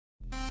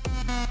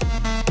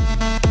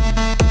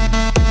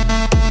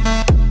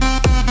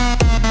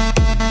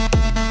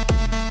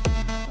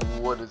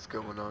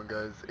going on,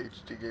 guys?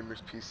 HD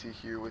Gamers PC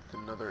here with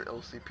another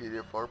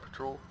LCPD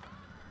patrol.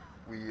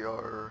 We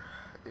are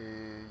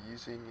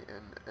using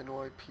an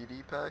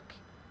NYPD pack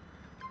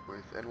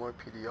with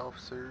NYPD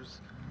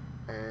officers,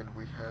 and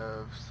we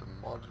have some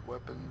modded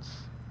weapons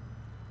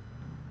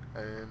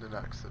and an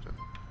accident.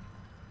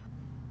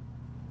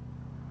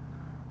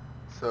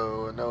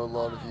 So I know a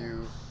lot of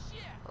you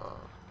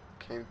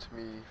came to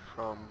me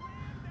from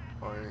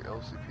my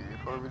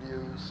LCPD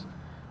videos,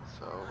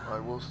 so I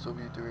will still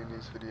be doing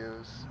these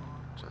videos,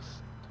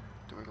 just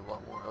doing a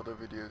lot more other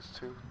videos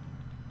too.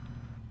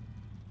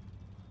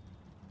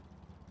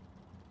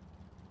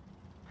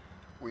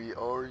 We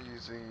are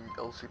using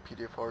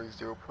LCPD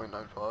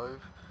 0.95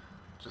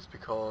 just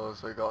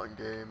because I got in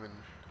game and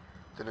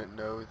didn't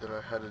know that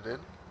I had it in,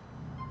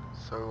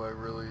 so I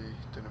really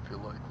didn't feel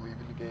like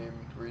leaving the game,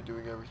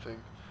 redoing everything.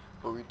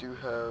 But we do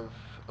have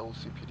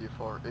LCPD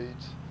 8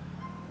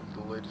 and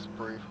the latest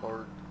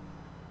Braveheart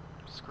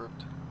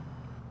script.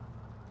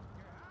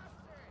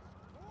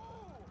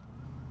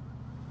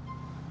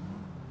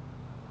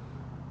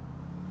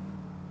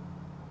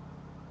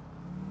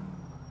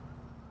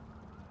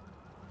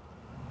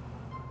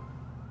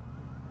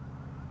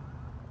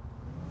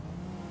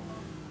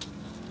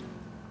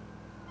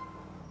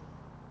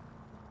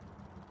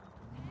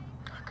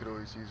 I could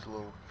always use a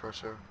little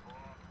fresh air.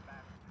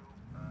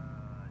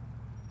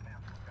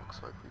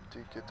 Looks like we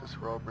did get this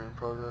robbery in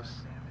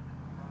progress.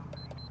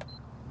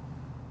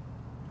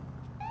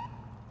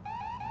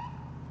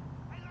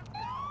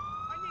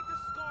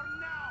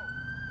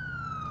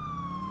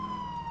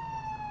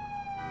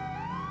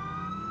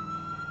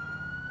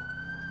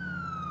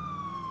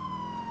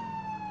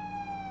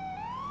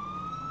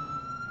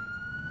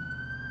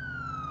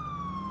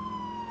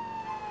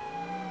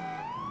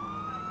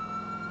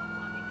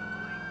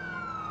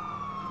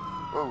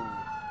 Whoa,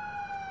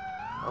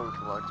 that was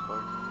a lag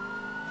spike.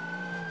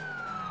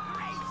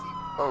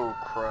 Oh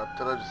crap,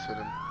 did I just hit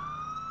him?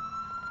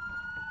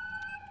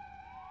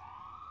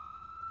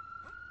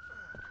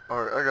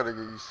 Alright, I gotta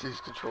get used to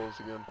these controls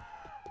again.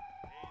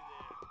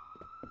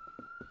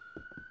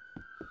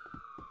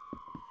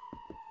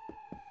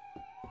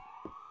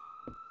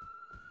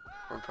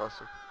 Run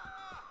faster.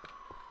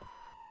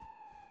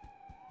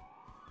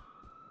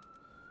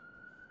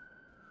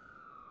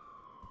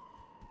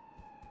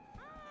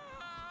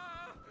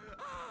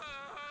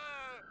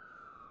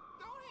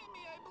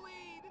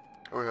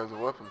 Oh, he has a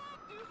weapon.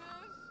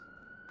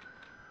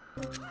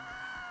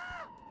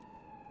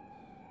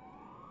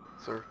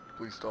 Sir,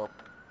 please stop.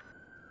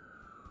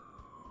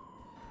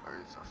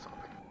 Alright, he's not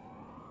stopping.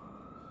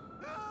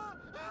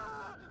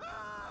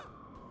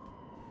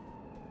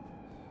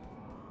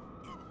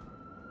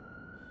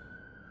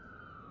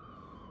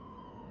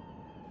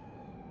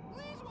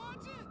 Please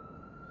watch it!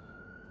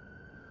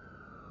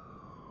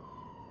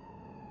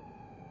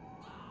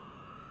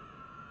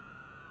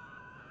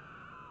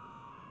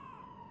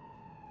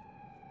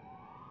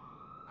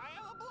 I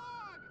have a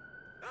blog!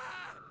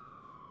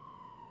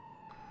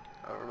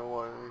 I don't know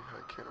why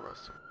I can't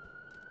arrest him.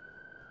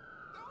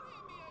 Don't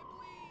hit me, I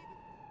bleed!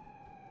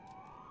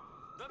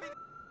 Let me...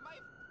 My...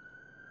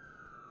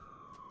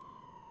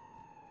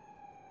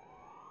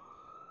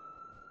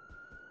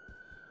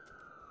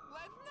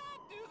 Let's not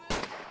do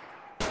this!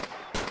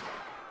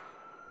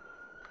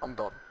 I'm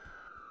done.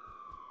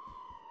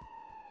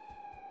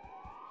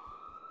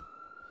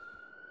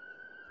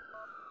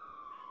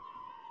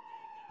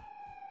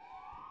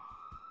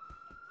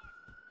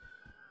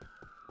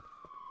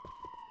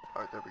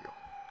 Alright, there we go.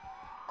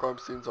 Crime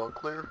scene's all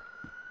clear.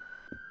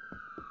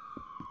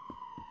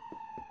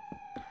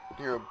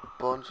 Hear a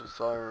bunch of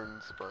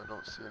sirens, but I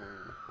don't see any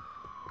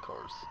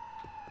cars.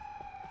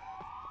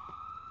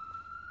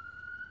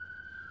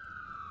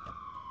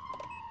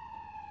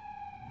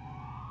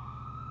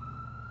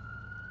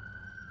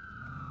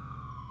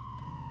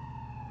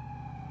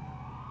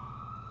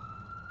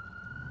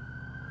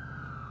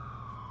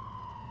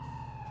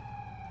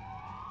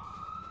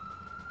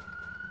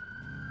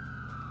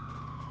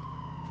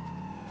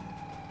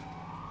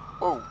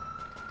 Whoa!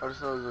 I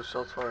just noticed there's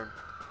shots fired.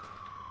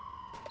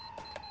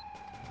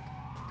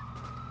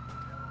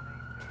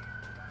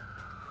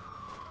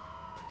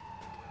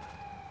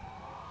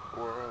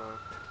 Or,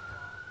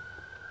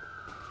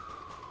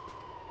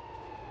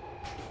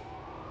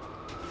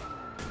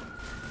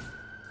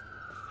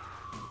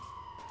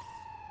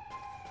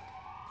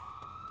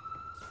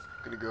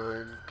 gonna go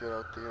ahead and get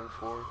out the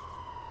M4.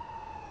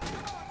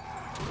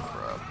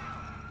 Crap.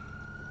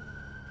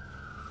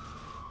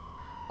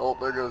 Oh,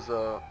 there goes,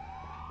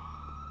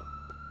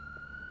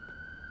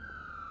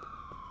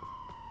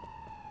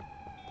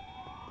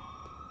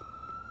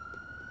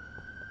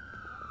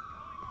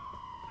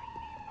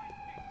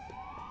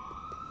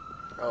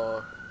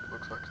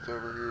 looks like it's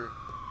over here.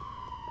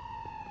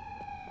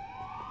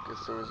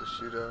 Guess there was a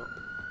shootout.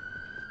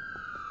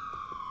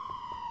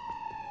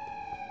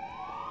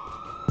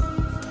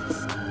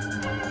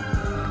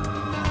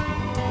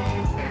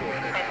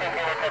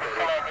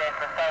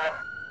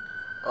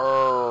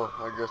 Oh,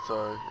 I guess I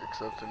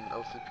accepted an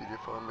LCPD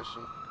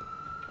mission.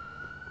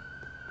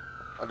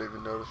 I didn't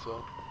even notice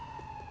that.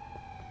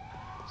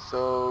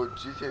 So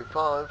GTA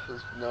 5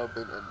 has now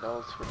been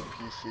announced for the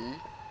PC.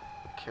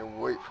 Can't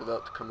wait for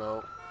that to come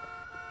out.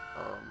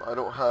 I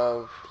don't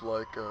have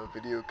like a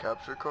video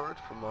capture card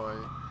for my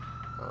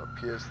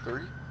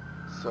PS3,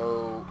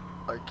 so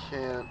I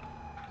can't,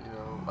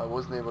 I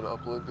wasn't able to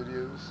upload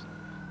videos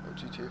of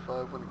GTA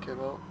 5 when it came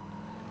out.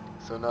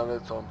 So now that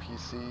it's on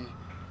PC,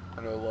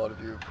 I know a lot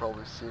of you have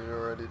probably seen it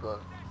already, but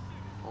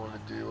I want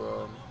to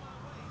do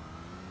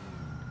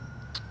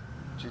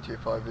GTA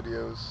 5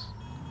 videos,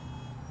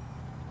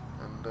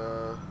 and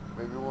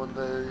maybe one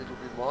day it'll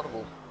be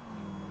moddable.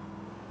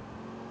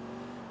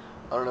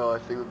 I don't know, I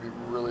think it would be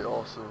really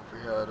awesome if we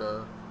had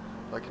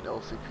like an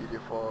LCPD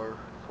for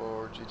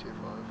GTA 5,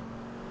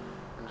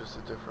 and just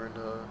the different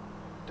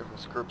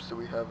scripts that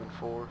we have in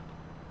 4.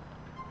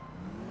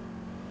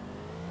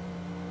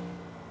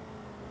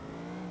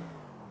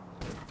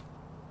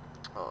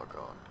 Oh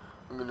god,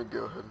 I'm gonna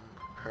go ahead and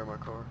prepare my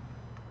car.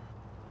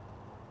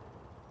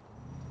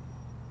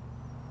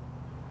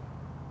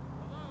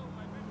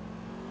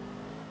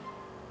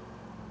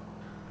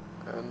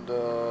 And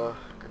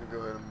gonna go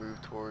ahead and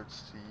move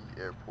towards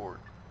the airport.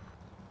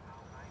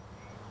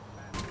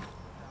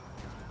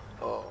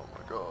 Oh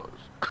my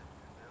gosh.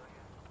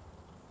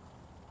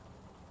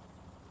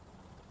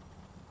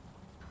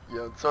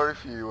 Yeah, I'm sorry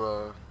if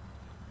you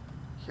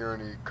hear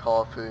any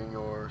coughing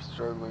or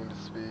struggling to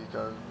speak.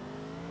 I'm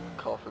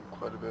coughing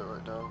quite a bit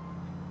right now.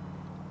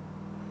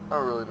 I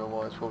don't really know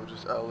why. It's probably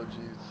just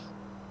allergies,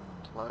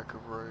 lack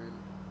of rain.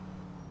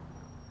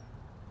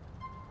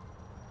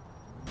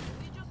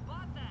 We just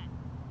bought that.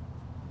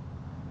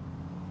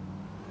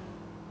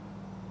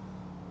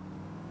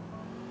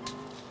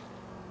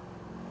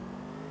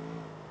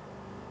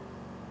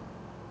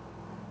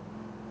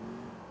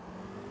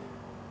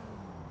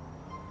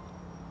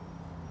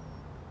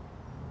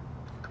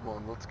 Come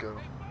on, let's go.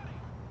 Hey,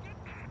 buddy,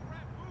 get this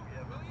crap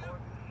moving, will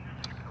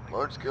ya?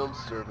 Large scale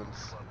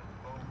disturbance.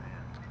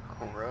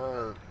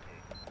 Alright.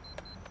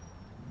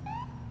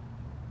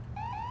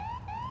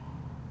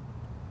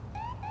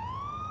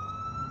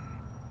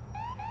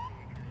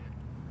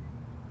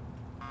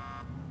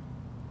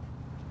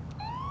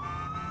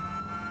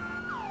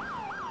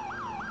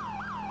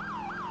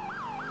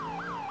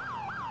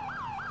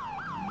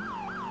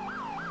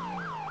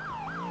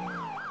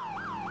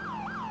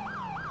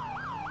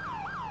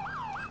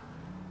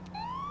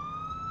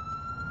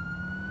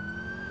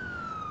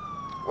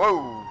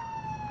 Whoa!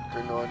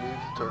 Didn't know I needed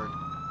to turn.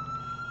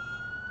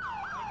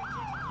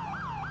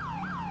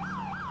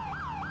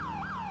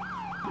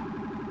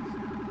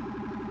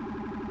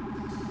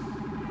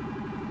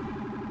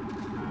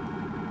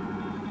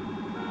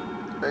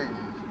 Hey!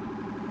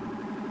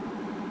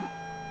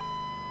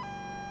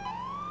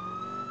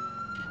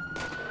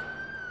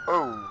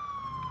 Oh!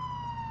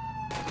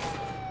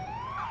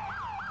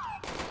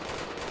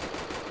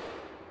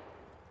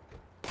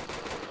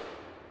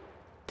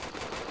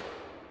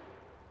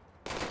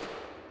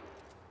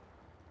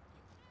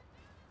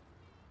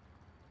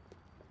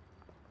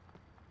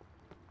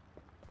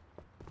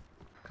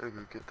 Gotta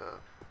go get that.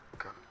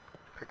 Gotta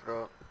pick it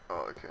up.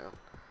 Oh, I can.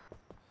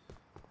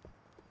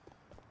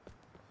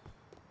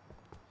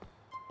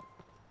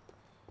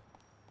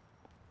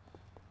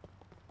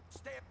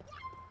 Stay.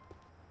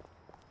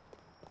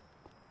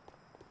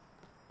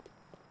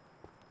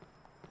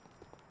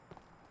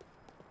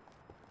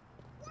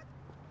 What?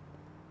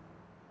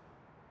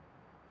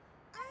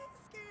 I ain't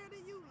scared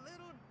of you,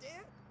 little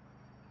dick.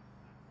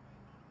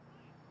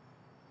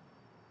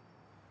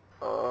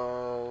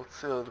 Let's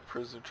see how the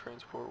prison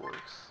transport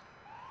works.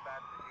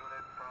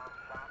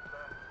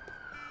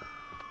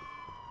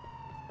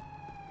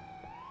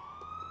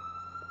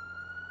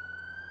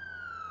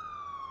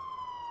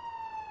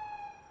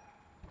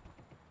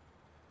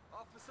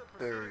 Officer,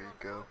 There proceeding you on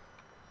go. foot.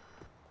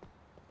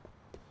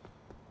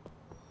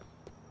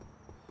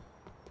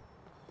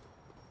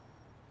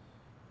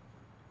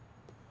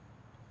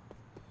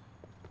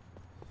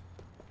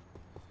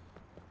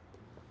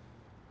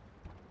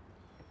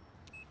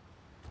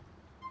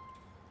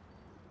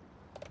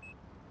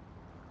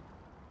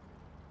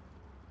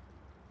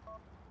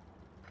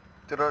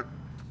 Did I?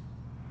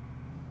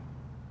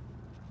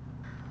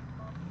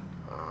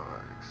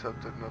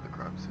 Accepted another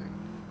crime scene.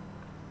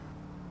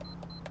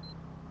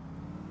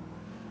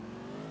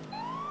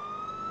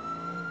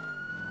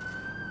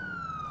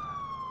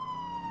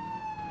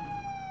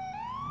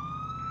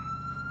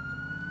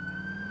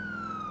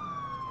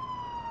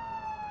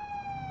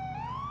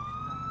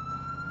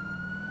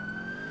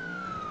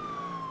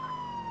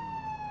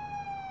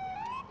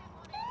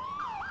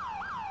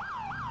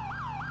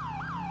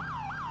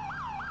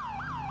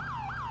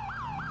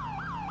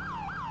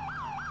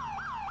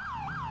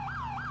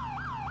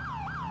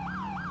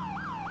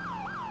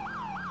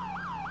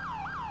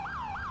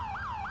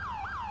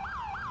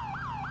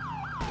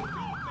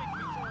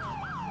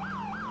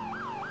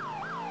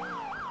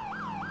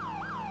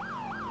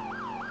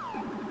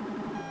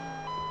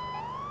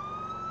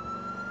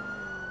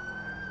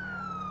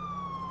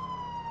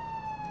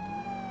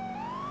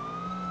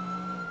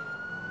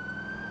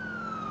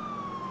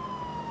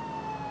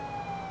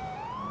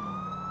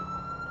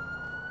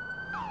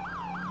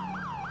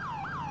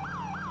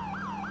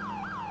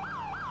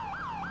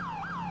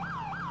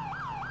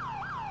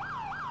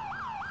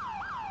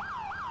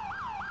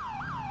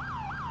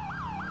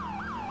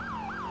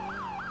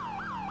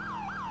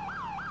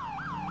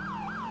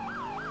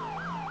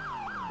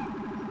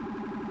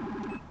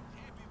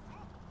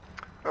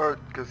 Alright,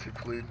 guess he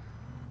fled.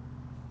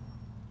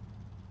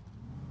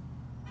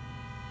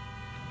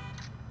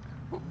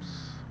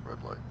 Whoops,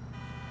 red light.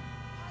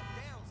 Pipe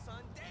down,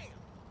 son. Damn.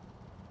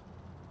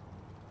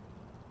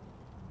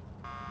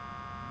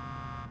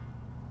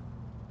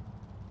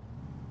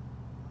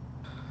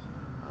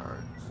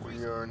 Alright,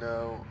 we are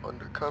now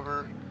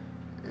undercover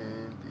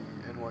in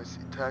the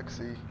NYC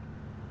taxi.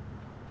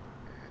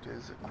 It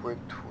is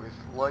equipped with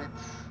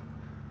lights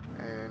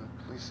and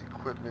police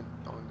equipment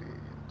on the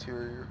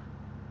interior.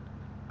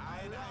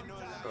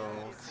 So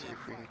let's see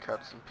if we can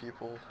catch some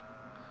people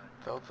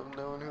without them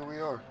knowing who we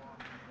are.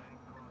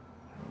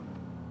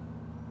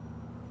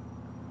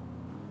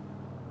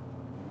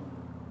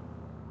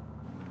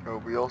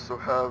 Oh, we also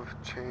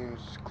have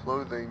changed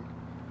clothing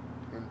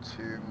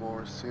into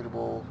more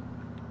suitable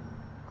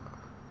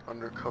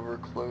undercover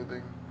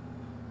clothing.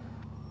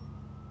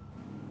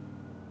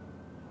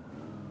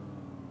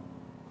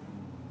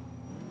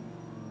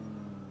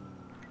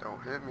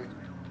 Don't hit me.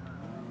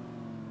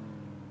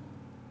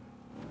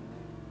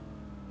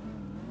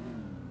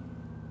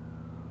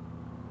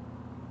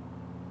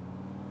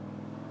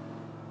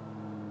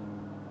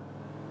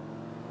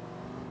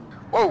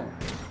 Whoa!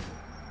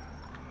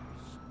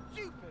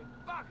 Stupid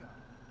bugger.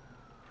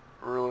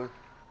 Really?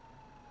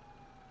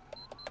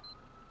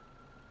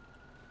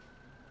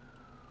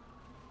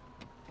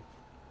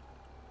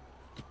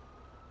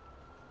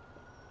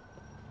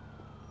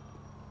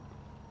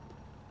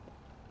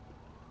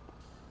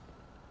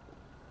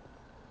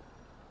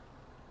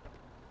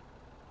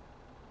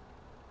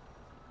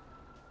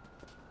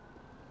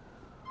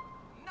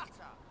 Nutter.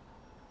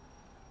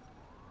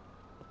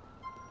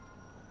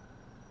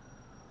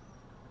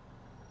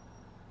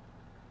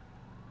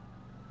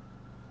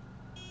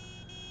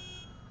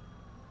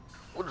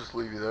 We'll just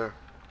leave you there.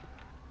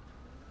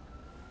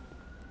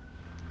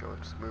 Go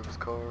and just move his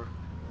car.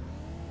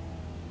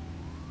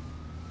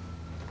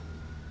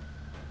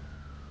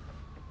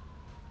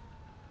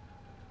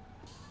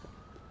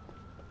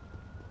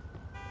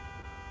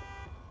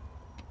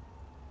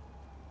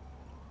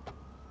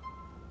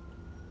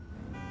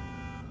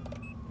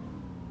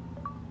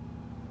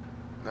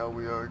 Now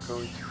we are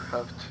going to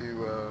have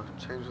to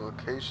change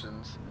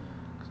locations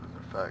because of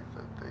the fact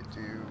that they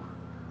do,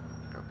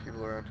 you know,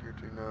 people around here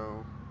do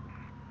know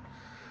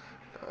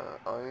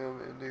I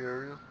am in the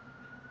area.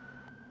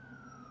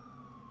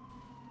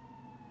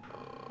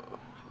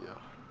 Yeah.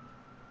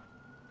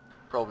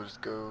 Probably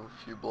just go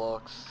a few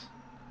blocks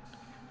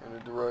in a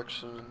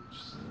direction and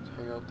just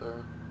hang out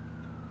there.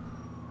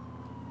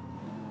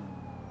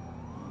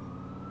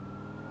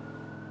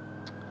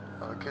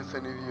 In case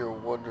any of you are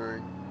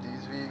wondering,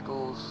 these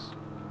vehicles,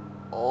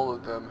 all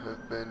of them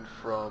have been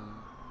from,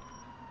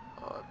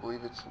 I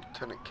believe it's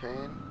Lieutenant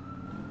Kane.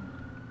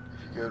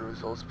 If you go to his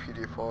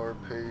LCPD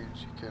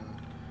page, you can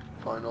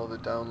find all the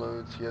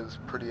downloads. He has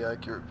pretty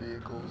accurate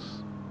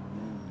vehicles.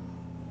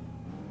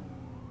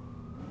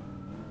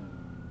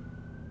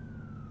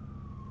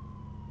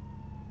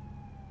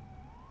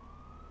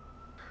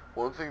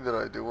 One thing that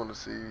I do want to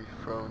see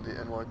from the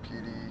NYPD,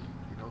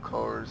 you know,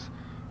 cars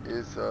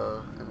is,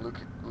 and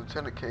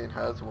Lieutenant Kane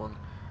has one,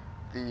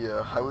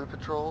 the highway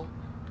patrol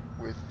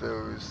with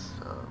those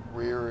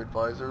rear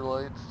advisor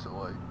lights to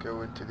like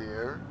go into the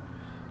air.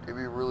 It'd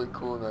be really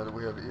cool now that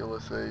we have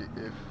ELSA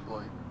if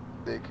like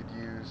they could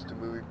use the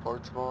moving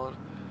parts mod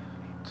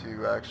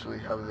to actually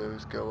have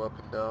those go up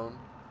and down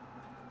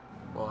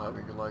while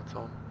having the lights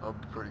on. That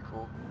would be pretty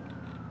cool.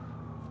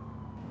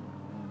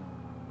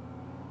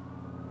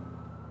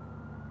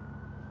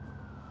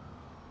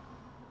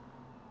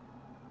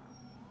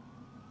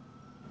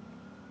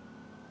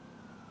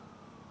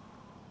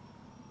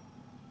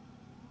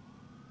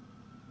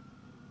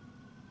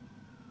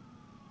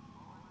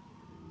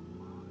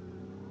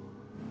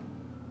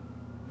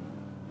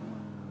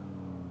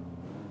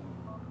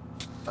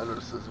 I know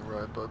this isn't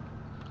right, but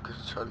I'm gonna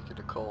try to get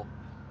a call.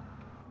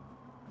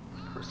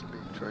 Person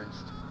being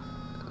traced.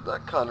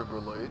 That kind of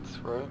relates,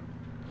 right?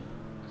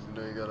 Because you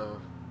know you gotta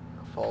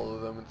follow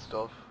them and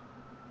stuff.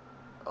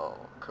 Oh,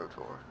 code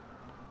 4.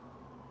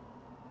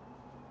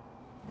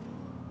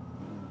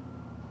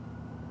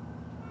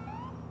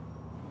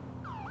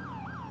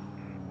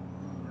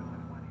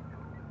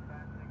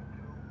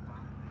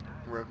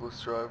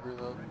 Reckless driver,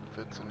 that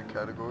fits into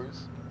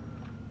categories.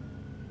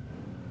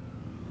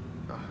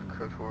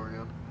 Code 4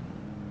 again.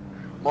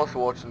 I'm also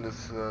watching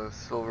this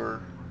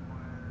silver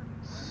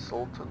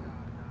Sultan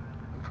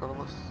in front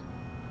of us.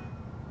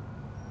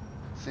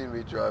 Seen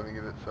me driving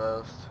a bit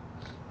fast.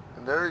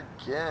 And there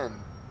again,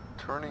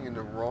 turning in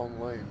the wrong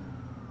lane.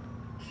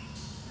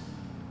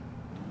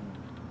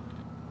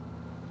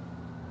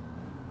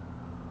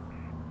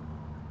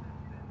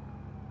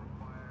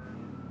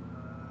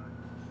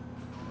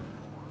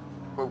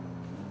 Whoa.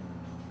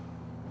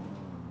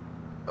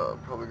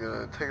 Probably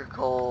gonna take a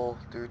call,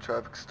 do a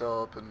traffic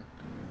stop, and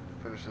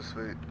finish this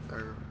video.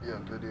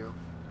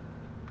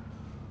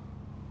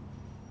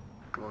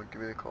 Come on,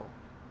 give me a call.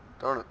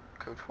 Darn it,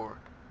 code 4.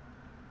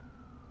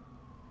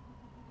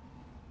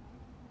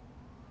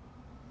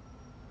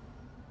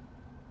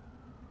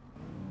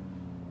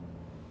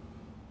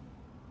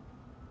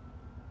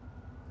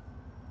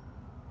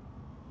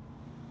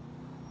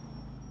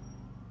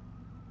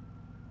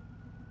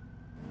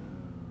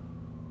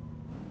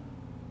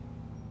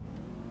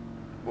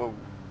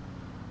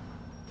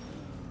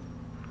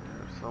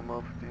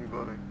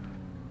 buddy.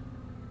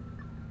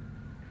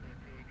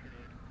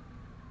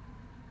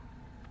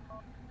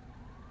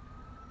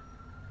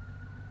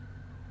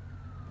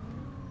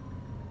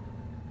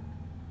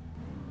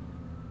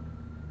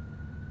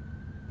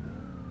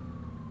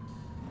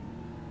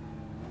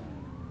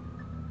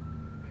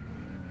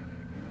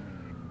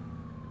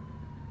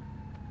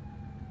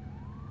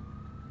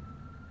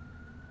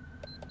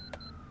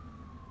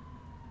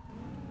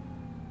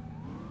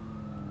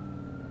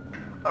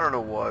 I don't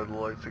know why the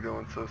lights are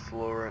going so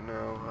slow right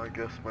now. I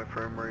guess my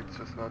frame rate's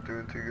just not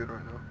doing too good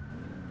right now.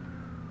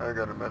 I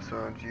gotta mess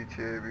around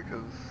GTA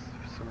because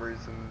for some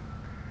reason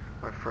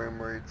my frame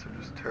rates are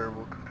just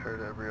terrible compared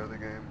to every other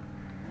game.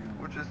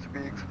 Which is to be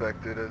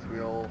expected as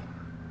we all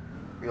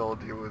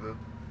deal with it.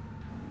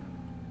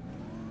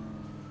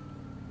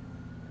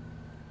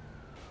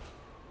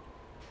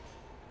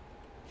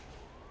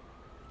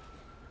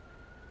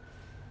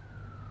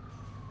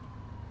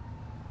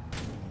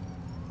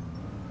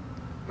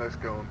 Nice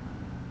going.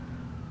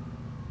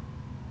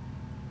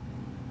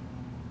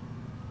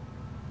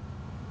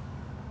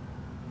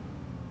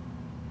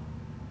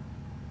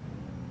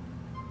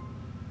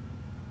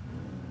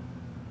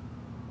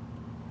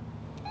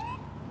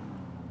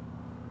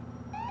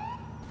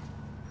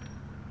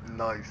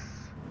 Nice.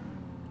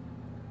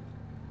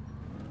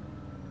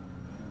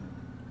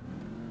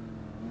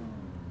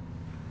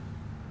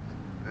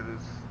 It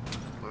is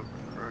low,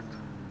 correct.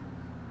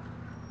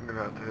 I'm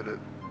gonna have to hit it.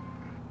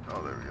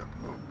 Oh, there we go.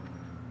 Oh.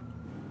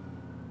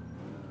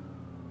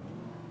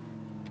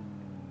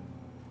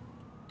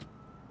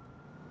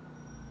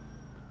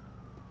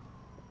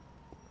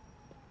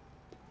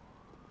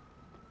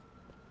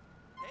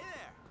 Hey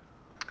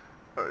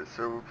there. Alright,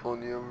 so we're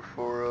pulling you over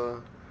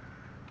for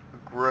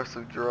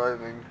aggressive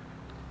driving.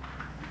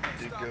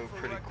 You did Stop go for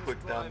pretty reckless quick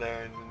down driving.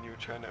 there and then you were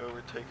trying to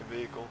overtake a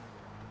vehicle.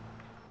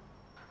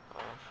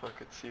 If I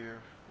could see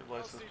your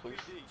license, please.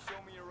 LCPD, show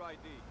me your ID.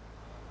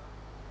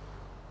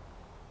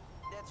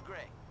 That's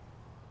great.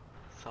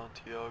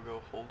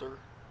 Santiago Holder.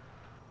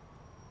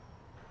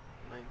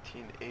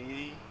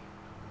 1980.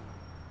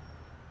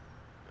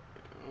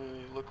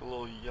 You look a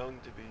little young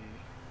to be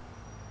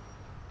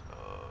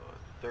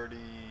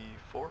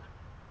 34?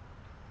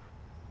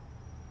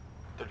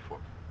 34.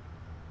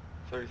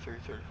 33,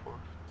 34.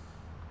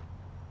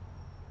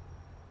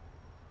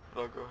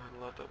 But I'll go ahead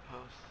and let that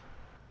pass.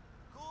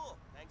 Cool.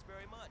 Thanks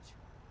very much.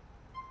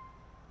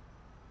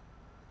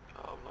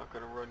 I'm not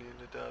going to run you in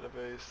the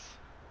database,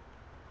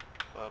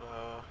 but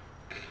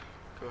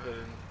go ahead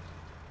and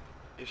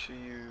issue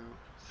you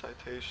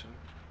citation.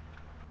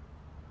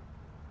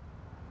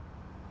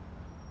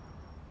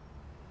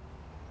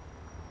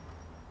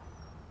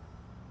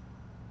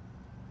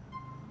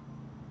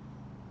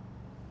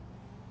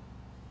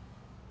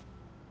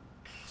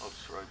 I'll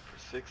just write for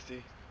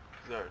 60,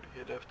 because I already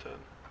hit F10. There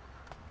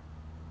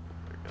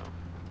we go.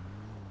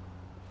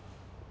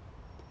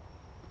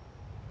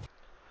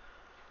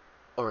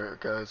 Alright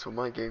guys, well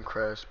my game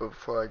crashed, but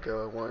before I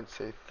go I wanted to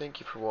say thank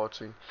you for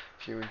watching.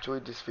 If you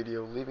enjoyed this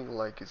video, leaving a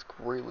like is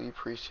greatly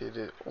appreciated.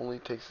 It only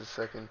takes a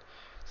second.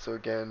 So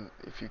again,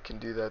 if you can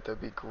do that,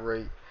 that'd be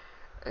great.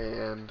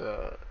 And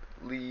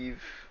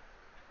leave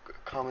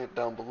a comment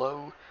down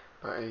below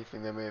about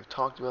anything that I may have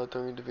talked about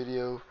during the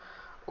video,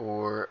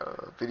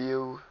 or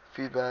video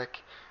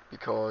feedback,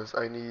 because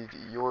I need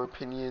your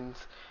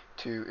opinions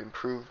to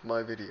improve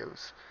my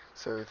videos.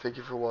 So thank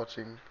you for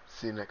watching.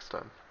 See you next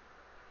time.